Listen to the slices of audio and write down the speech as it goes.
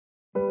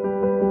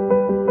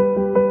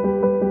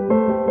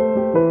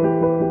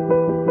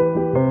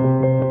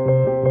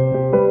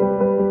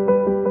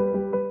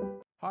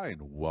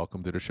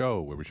to the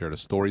show where we share the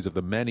stories of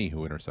the many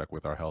who intersect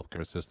with our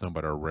healthcare system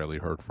but are rarely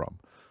heard from.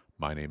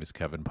 My name is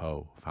Kevin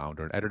Pho,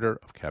 founder and editor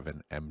of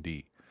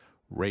KevinMD.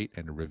 Rate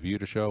and review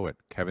the show at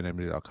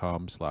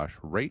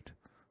kevinmd.com/rate.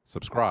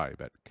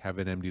 Subscribe at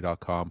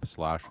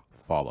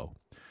kevinmd.com/follow.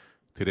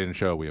 Today in the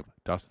show, we have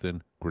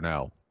Dustin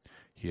Grinnell.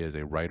 He is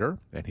a writer,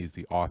 and he's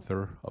the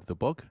author of the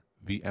book,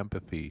 The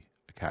Empathy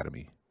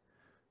Academy.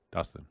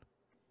 Dustin,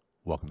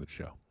 welcome to the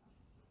show.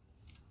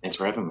 Thanks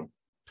for having me.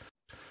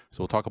 So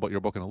we'll talk about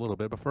your book in a little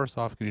bit, but first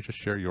off, can you just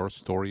share your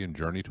story and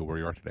journey to where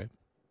you are today?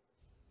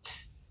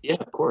 Yeah,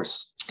 of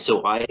course.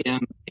 So I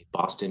am a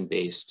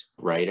Boston-based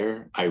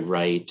writer. I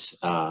write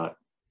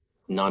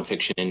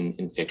nonfiction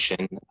and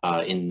fiction.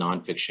 In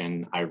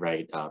nonfiction, I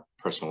write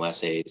personal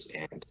essays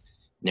and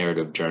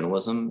narrative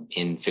journalism.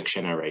 In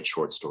fiction, I write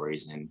short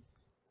stories and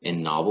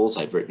in novels.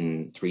 I've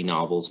written 3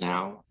 novels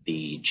now: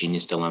 The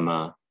Genius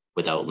Dilemma,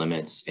 Without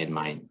Limits, and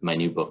my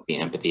new book, The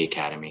Empathy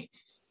Academy.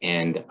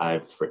 And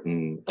I've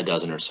written a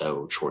dozen or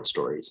so short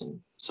stories,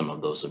 and some of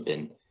those have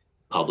been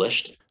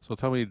published. So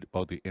tell me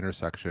about the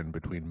intersection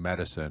between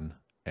medicine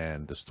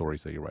and the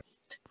stories that you write.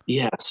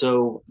 Yeah,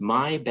 so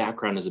my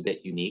background is a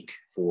bit unique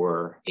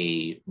for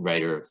a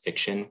writer of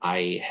fiction.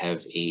 I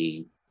have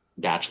a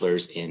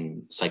bachelor's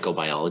in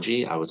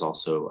psychobiology. I was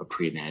also a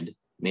pre-med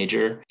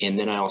major. And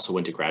then I also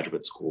went to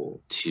graduate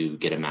school to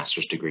get a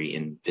master's degree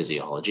in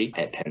physiology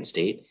at Penn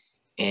State.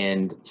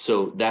 And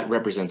so that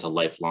represents a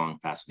lifelong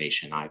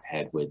fascination I've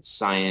had with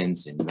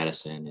science and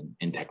medicine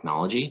and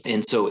technology.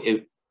 And so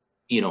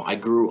I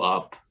grew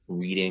up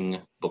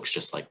reading books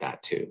just like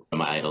that too.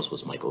 My idols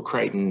was Michael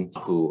Crichton,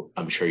 who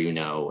I'm sure you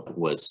know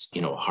was,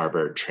 a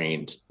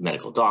Harvard-trained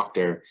medical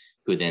doctor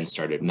who then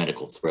started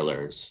medical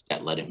thrillers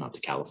that led him out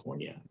to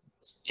California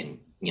and,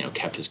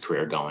 kept his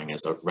career going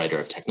as a writer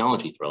of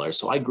technology thrillers.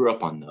 So I grew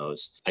up on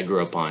those. I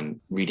grew up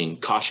on reading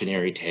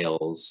cautionary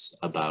tales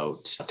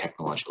about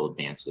technological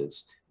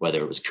advances, whether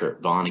it was Kurt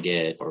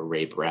Vonnegut or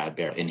Ray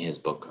Bradbury in his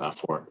book,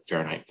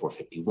 Fahrenheit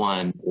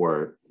 451,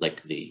 or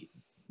like the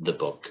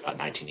book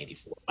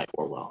 1984 by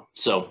Orwell.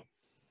 So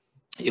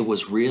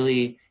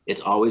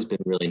it's always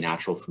been really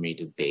natural for me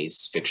to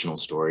base fictional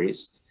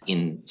stories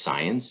in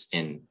science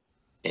and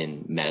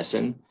in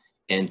medicine,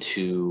 and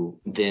to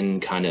then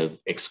kind of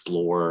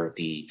explore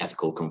the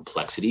ethical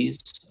complexities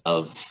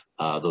of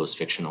those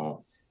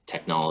fictional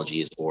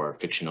technologies or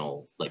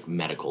fictional like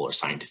medical or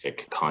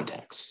scientific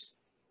contexts.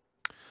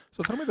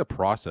 So tell me the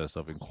process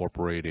of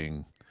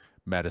incorporating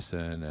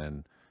medicine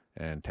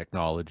and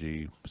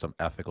technology, some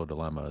ethical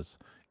dilemmas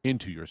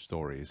into your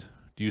stories.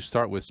 Do you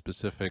start with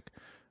specific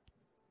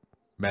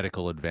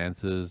medical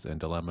advances and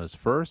dilemmas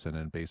first and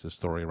then base a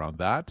story around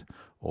that?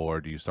 Or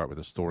do you start with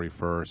a story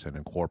first and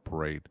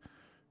incorporate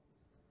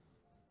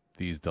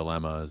these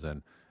dilemmas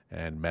and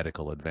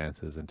medical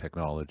advances and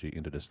technology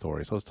into the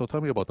story? So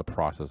tell me about the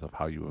process of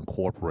how you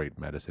incorporate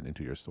medicine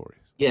into your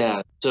stories.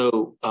 Yeah,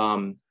 so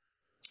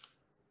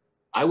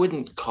I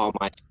wouldn't call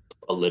myself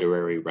a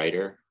literary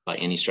writer by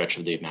any stretch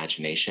of the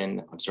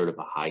imagination. I'm sort of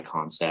a high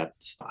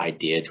concept,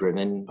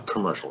 idea-driven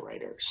commercial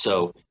writer.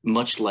 So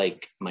much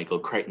like Michael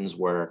Crichton's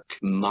work,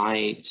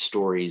 my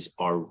stories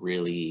are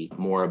really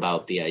more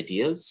about the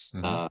ideas,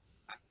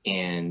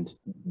 and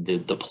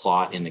the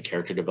plot and the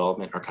character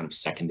development are kind of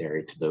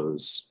secondary to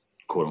those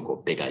quote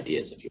unquote big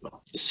ideas, if you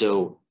will.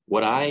 So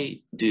what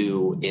I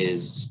do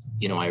is,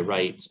 I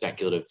write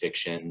speculative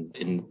fiction,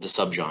 in the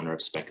subgenre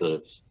of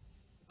speculative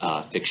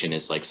fiction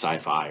is like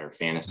sci-fi or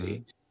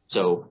fantasy.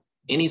 So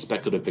any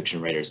speculative fiction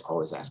writer is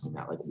always asking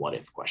that like what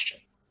if question.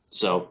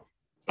 So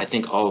I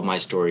think all of my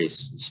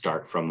stories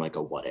start from like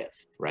a what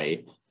if,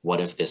 right?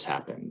 What if this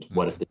happened?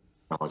 What if the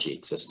technology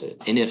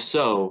existed? And if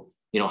so,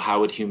 how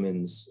would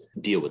humans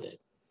deal with it?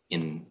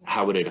 And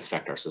how would it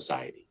affect our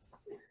society?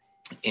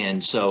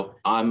 And so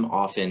I'm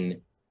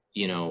often,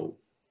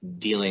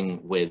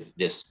 dealing with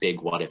this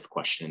big what if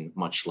question,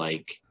 much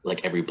like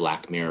every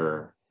Black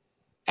Mirror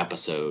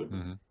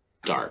episode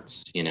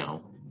starts,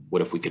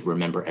 what if we could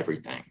remember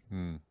everything?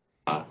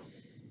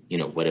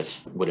 What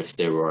if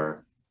there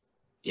were,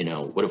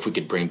 what if we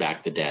could bring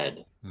back the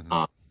dead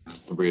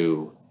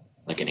through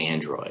like an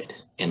android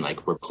and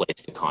like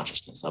replace the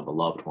consciousness of a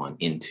loved one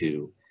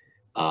into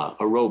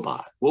a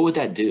robot? What would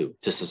that do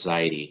to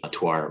society,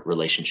 to our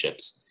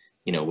relationships?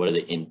 What are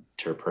the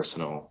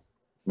interpersonal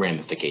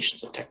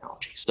ramifications of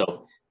technology?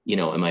 So,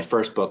 in my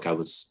first book, I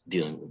was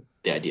dealing with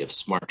the idea of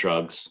smart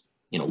drugs.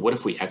 What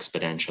if we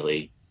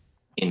exponentially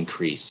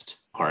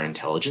increased our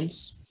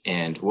intelligence,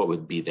 and what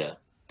would be the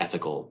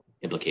ethical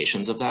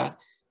implications of that?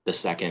 The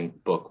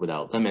second book,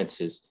 Without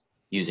Limits, is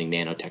using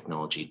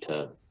nanotechnology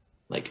to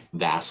like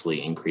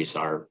vastly increase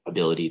our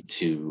ability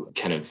to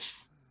kind of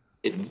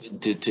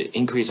to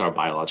increase our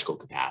biological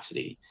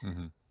capacity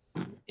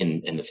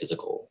in the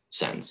physical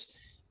sense.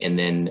 And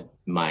then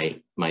my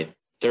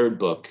third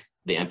book,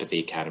 The Empathy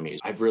Academy,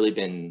 I've really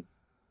been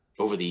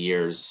over the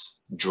years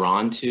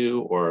drawn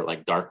to or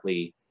like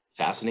darkly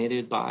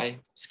fascinated by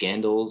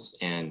scandals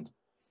and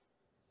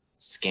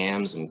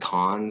scams and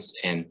cons,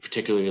 and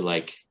particularly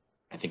like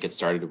I think it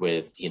started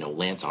with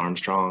Lance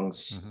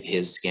Armstrong's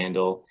his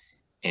scandal,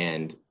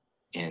 and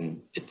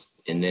then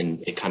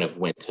it kind of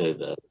went to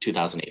the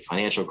 2008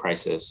 financial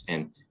crisis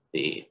and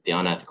the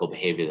unethical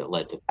behavior that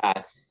led to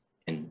that,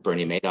 and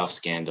Bernie Madoff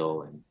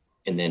scandal,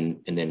 and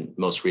then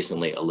most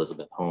recently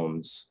Elizabeth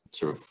Holmes'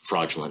 sort of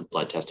fraudulent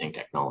blood testing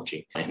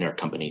technology in her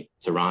company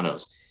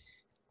Theranos.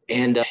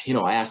 And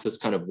I asked this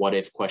kind of what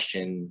if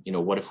question.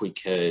 What if we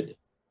could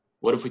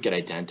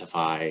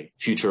identify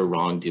future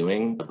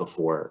wrongdoing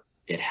before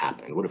it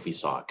happened? What if we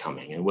saw it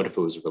coming? And what if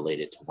it was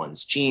related to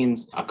one's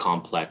genes, a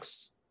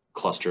complex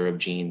cluster of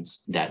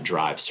genes that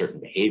drive certain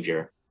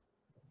behavior?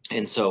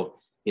 And so,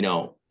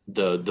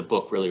 the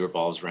book really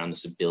revolves around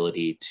this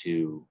ability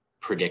to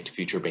predict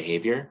future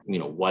behavior.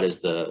 What is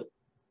the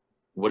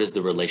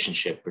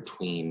relationship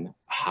between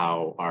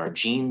how our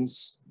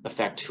genes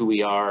affect who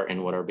we are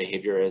and what our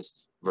behavior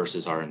is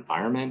versus our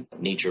environment,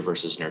 nature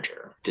versus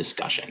nurture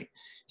discussion.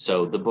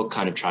 So the book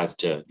kind of tries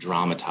to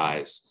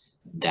dramatize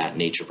that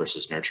nature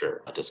versus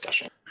nurture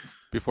discussion.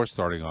 Before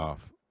starting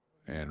off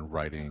and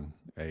writing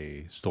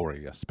a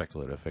story, a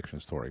speculative fiction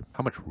story,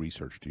 how much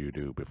research do you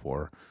do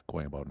before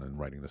going about and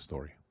writing the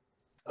story?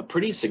 A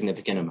pretty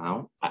significant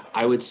amount.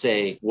 I would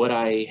say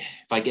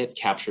if I get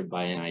captured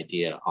by an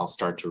idea, I'll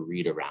start to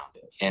read around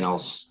it. And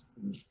I'll,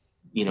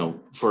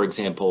 for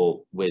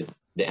example, with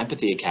the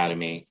Empathy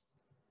Academy,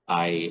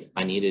 I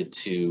needed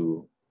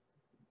to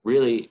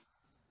really,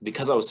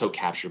 because I was so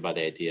captured by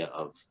the idea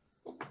of,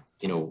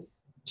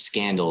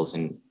 scandals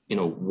and,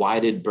 why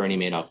did Bernie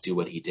Madoff do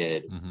what he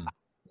did? Mm-hmm.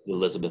 The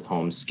Elizabeth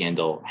Holmes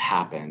scandal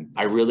happened.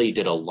 I really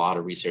did a lot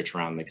of research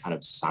around the kind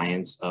of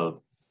science of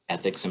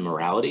ethics and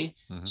morality.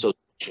 Mm-hmm. So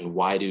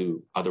why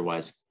do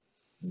otherwise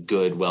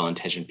good,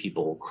 well-intentioned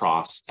people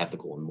cross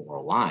ethical and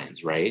moral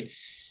lines, right?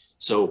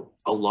 So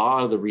a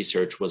lot of the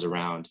research was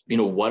around,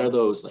 what are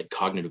those like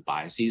cognitive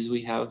biases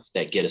we have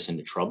that get us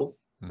into trouble?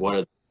 Mm-hmm. What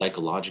are the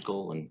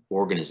psychological and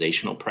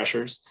organizational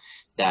pressures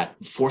that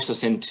force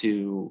us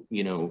into,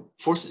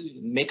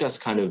 make us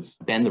kind of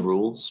bend the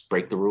rules,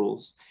 break the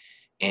rules.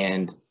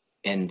 And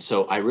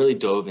so I really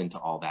dove into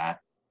all that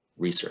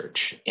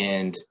research.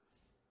 And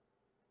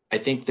I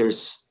think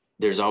there's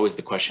always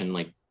the question,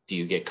 like, do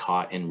you get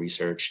caught in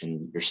research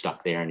and you're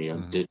stuck there and you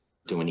don't mm-hmm.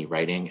 do any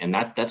writing? And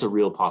that's a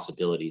real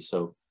possibility.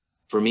 So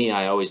for me,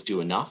 I always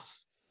do enough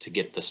to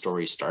get the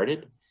story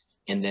started.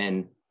 And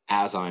then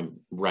as I'm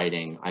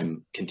writing,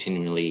 I'm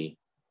continually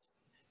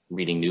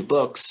reading new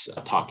books,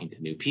 talking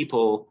to new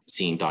people,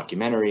 seeing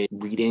documentary,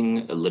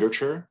 reading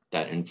literature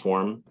that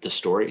inform the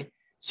story.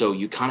 So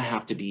you kind of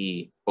have to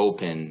be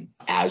open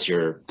as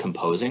you're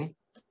composing.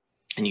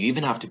 And you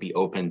even have to be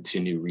open to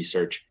new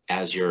research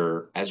as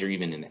you're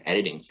even in the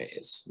editing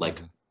phase, like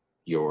mm-hmm.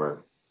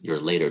 your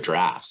later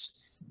drafts.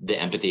 The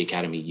Empathy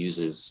Academy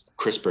uses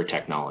CRISPR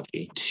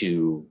technology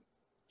to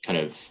kind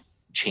of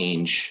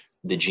change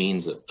the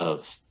genes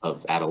of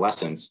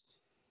adolescents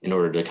in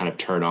order to kind of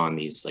turn on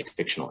these like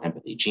fictional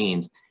empathy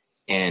genes.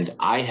 And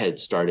I had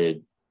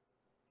started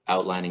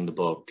outlining the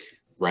book,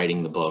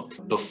 writing the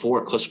book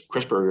before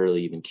CRISPR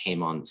really even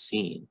came on the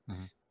scene.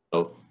 Mm-hmm.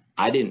 So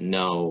I didn't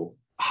know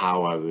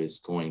how I was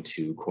going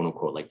to, quote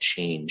unquote, like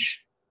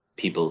change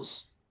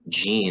people's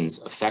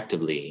genes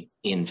effectively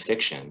in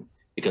fiction,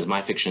 because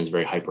my fiction is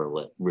very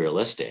hyper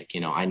realistic.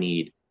 I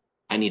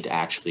need to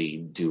actually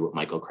do what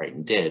Michael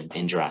Crichton did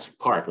in Jurassic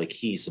Park. Like,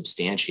 he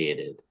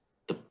substantiated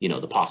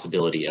the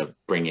possibility of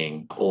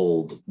bringing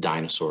old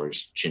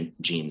dinosaurs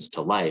genes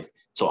to life.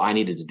 So I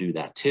needed to do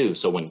that too.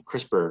 So when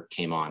CRISPR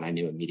came on, I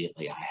knew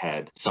immediately I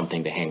had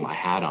something to hang my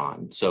hat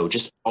on. So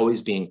just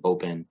always being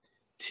open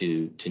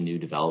to new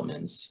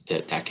developments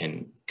that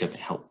can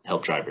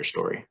help drive your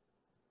story.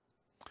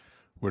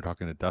 We're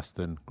talking to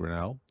Dustin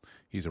Grinnell.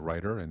 He's a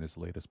writer, and his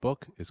latest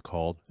book is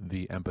called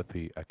The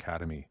Empathy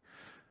Academy.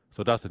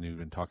 So Dustin, you've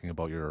been talking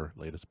about your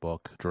latest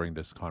book during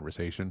this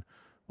conversation.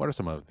 What are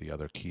some of the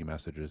other key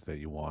messages that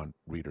you want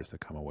readers to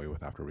come away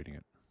with after reading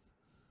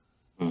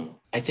it?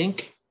 I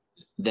think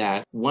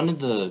that one of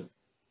the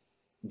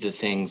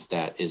things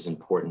that is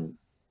important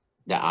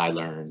that I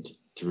learned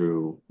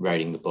through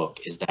writing the book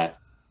is that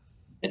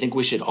I think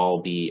we should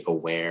all be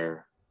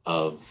aware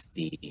of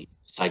the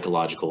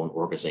psychological and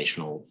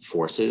organizational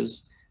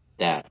forces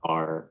that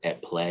are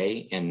at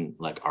play in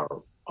like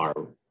our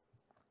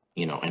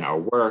in our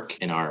work,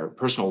 in our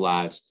personal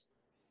lives,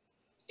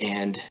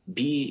 and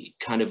be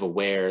kind of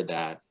aware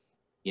that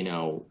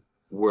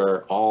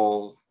we're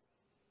all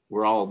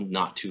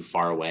not too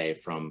far away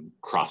from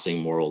crossing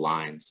moral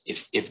lines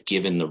if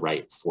given the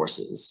right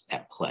forces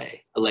at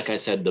play. Like I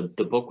said,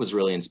 the book was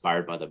really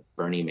inspired by the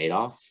Bernie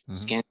Madoff mm-hmm.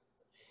 scandal.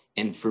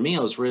 And for me, I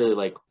was really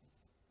like,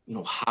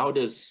 how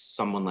does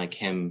someone like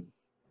him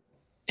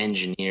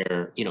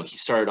engineer, he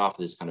started off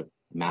as this kind of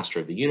master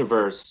of the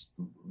universe,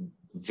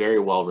 very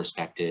well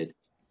respected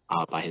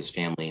by his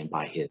family and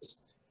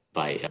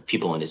by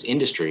people in his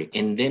industry.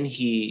 And then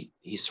he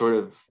sort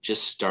of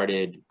just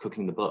started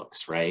cooking the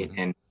books, right? Mm-hmm.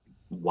 And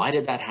why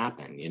did that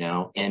happen,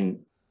 And,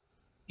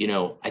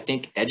 I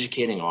think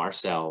educating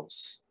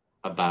ourselves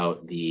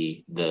about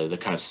the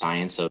kind of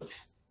science of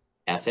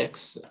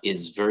ethics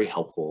is very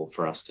helpful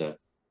for us to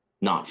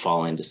not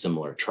fall into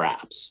similar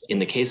traps. In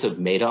the case of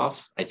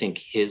Madoff, I think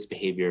his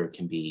behavior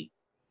can be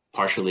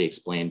partially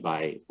explained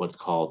by what's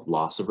called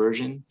loss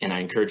aversion. And I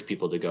encourage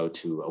people to go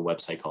to a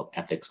website called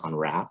Ethics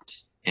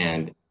Unwrapped.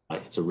 And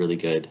it's a really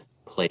good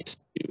place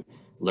to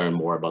learn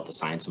more about the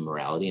science of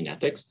morality and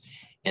ethics.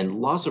 And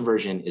loss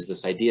aversion is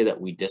this idea that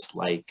we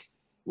dislike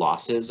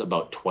losses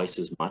about twice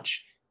as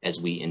much as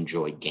we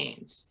enjoy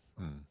gains.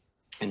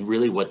 And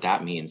really what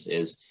that means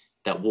is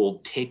that we'll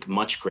take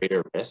much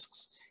greater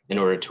risks in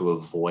order to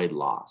avoid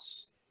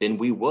loss than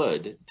we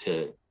would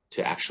to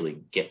actually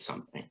get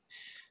something.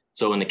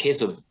 So in the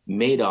case of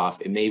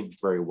Madoff, it may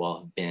very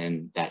well have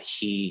been that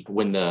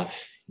when the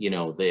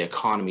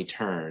economy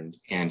turned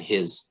and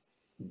his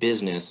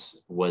business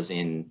was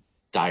in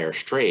dire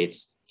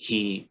straits,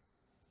 he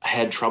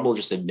had trouble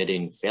just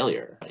admitting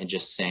failure and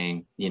just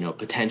saying,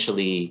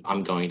 potentially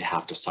I'm going to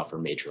have to suffer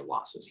major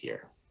losses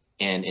here.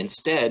 And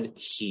instead,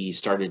 he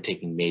started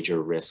taking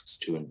major risks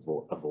to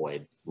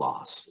avoid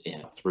loss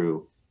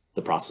through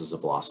the process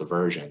of loss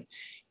aversion.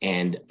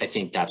 And I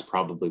think that's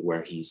probably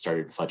where he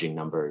started fudging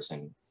numbers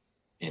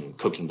and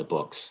cooking the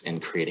books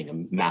and creating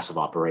a massive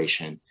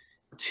operation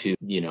to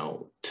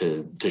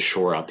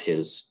shore up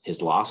his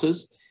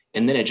losses.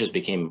 And then it just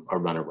became a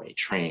runaway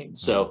train.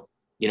 So,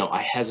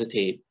 I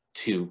hesitate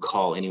to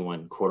call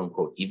anyone quote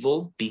unquote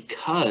evil,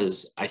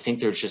 because I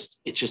think it's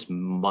just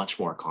much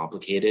more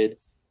complicated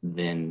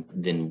than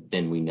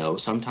we know.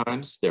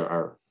 Sometimes there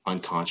are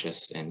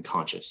unconscious and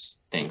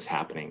conscious things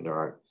happening. There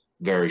are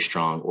very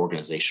strong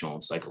organizational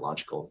and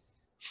psychological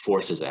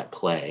forces at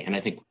play. And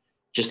I think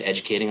just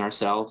educating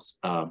ourselves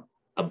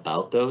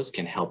about those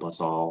can help us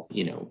all,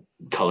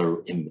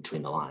 color in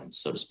between the lines,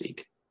 so to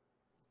speak.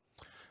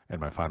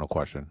 And my final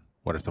question,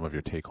 what are some of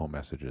your take-home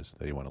messages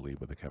that you want to leave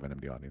with the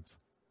KevinMD audience?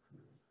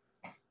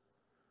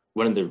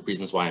 One of the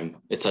reasons why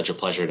it's such a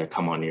pleasure to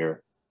come on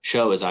your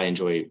show is I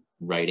enjoy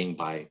writing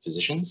by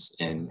physicians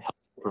and health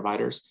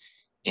providers,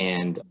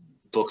 and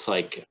books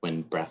like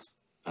When Breath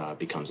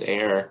Becomes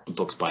Air,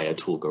 books by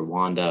Atul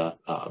Gawande,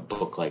 a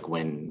book like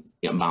When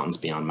Mountains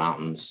Beyond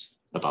Mountains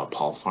about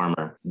Paul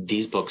Farmer.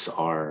 These books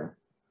are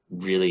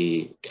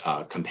really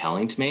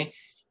compelling to me,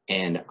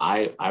 and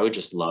I would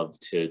just love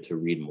to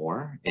read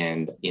more.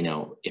 And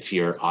if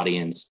your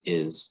audience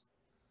is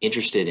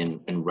interested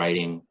in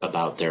writing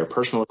about their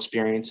personal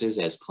experiences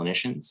as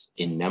clinicians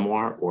in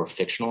memoir or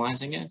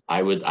fictionalizing it,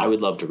 I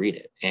would love to read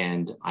it.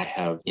 And I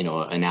have,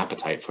 an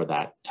appetite for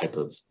that type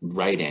of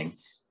writing.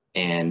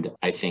 And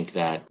I think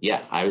that,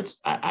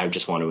 I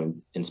just want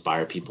to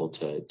inspire people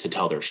to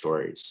tell their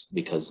stories,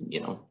 because,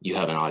 you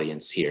have an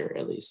audience here,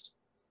 at least.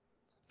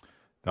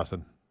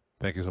 Dustin,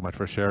 thank you so much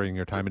for sharing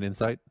your time and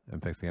insight.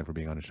 And thanks again for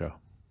being on the show.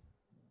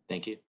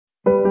 Thank you.